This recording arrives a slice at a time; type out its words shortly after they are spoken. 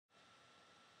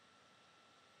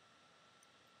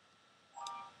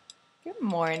Good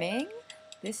morning.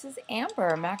 This is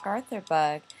Amber MacArthur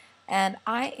Bug, and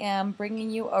I am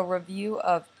bringing you a review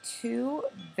of two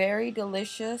very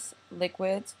delicious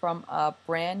liquids from a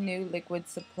brand new liquid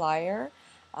supplier,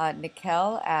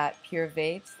 Nickel at Pure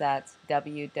Vapes. That's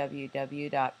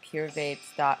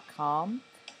www.purevapes.com.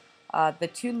 The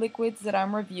two liquids that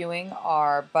I'm reviewing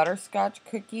are Butter Scotch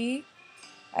Cookie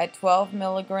at 12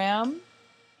 milligram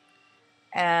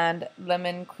and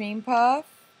Lemon Cream Puff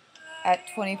at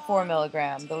 24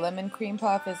 milligram. The lemon cream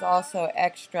puff is also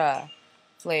extra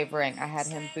flavoring. I had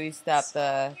him boost up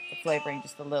the flavoring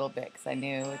just a little bit because I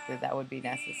knew that would be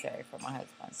necessary for my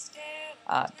husband.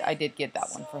 I did get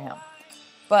that one for him.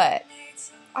 But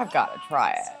I've got to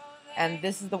try it. And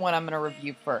this is the one I'm going to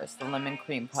review first, the lemon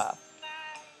cream puff.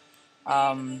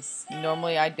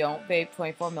 Normally I don't vape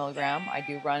 24 milligram. I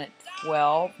do run at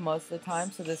 12 most of the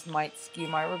time, so this might skew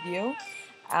my review.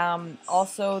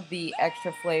 Also, the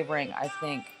extra flavoring, I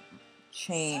think,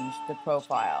 changed the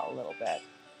profile a little bit.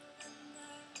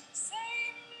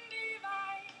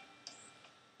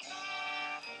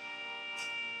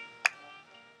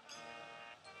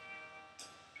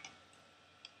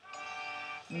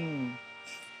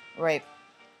 Right.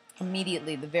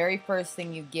 Immediately, the very first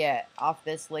thing you get off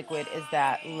this liquid is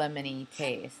that lemony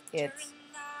taste. It's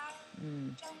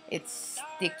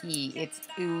sticky, it's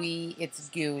ooey, it's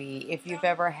gooey. If you've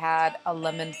ever had a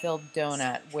lemon-filled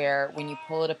donut where when you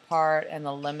pull it apart and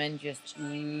the lemon just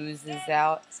oozes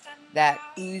out, that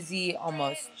oozy,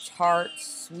 almost tart,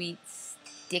 sweet,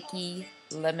 sticky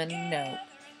lemon note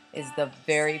is the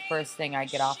very first thing I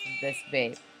get off of this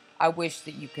vape. I wish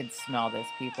that you could smell this,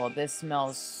 people. This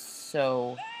smells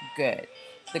so good.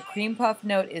 The cream puff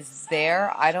note is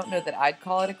there. I don't know that I'd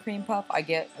call it a cream puff. I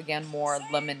get, again, more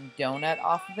lemon donut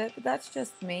off of it, but that's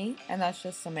just me, and that's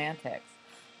just semantics.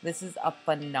 This is a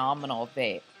phenomenal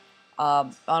vape.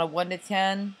 On a 1 to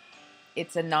 10,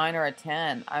 it's a 9 or a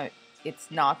 10. It's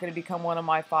not going to become one of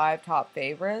my 5 top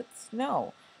favorites.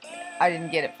 No, I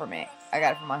didn't get it for me. I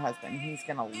got it for my husband. He's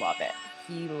going to love it.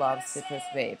 He loves citrus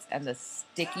vapes, and the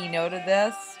sticky note of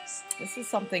this is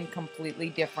something completely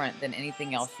different than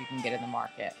anything else you can get in the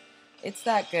market. It's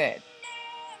that good.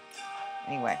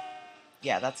 Anyway,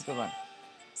 yeah, that's a good one.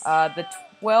 The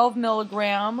 12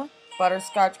 milligram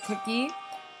butterscotch cookie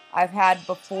I've had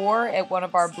before at one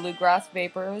of our Bluegrass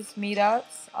Vapors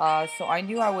meetups, so I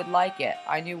knew I would like it.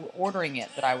 I knew ordering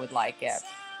it that I would like it.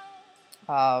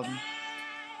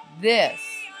 This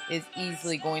is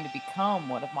easily going to become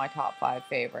one of my top 5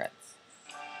 favorites.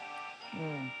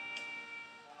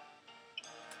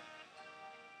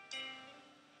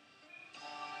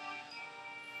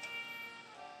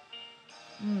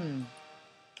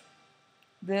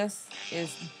 This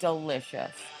is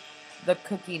delicious. The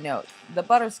cookie note, the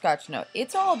butterscotch note,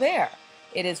 it's all there.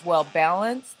 It is well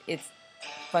balanced. It's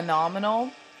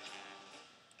phenomenal.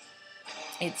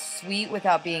 It's sweet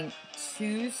without being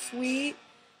too sweet.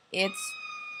 It's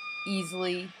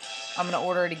easily, I'm going to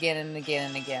order it again and again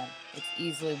and again. It's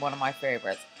easily one of my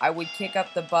favorites. I would kick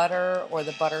up the butter or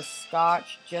the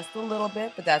butterscotch just a little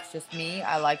bit, but that's just me.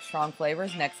 I like strong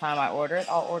flavors. Next time I order it,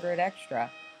 I'll order it extra.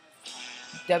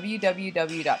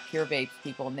 www.purevapes,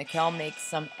 people. Nickel makes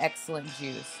some excellent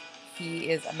juice. He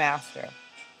is a master.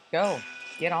 Go.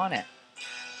 Get on it.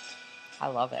 I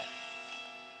love it.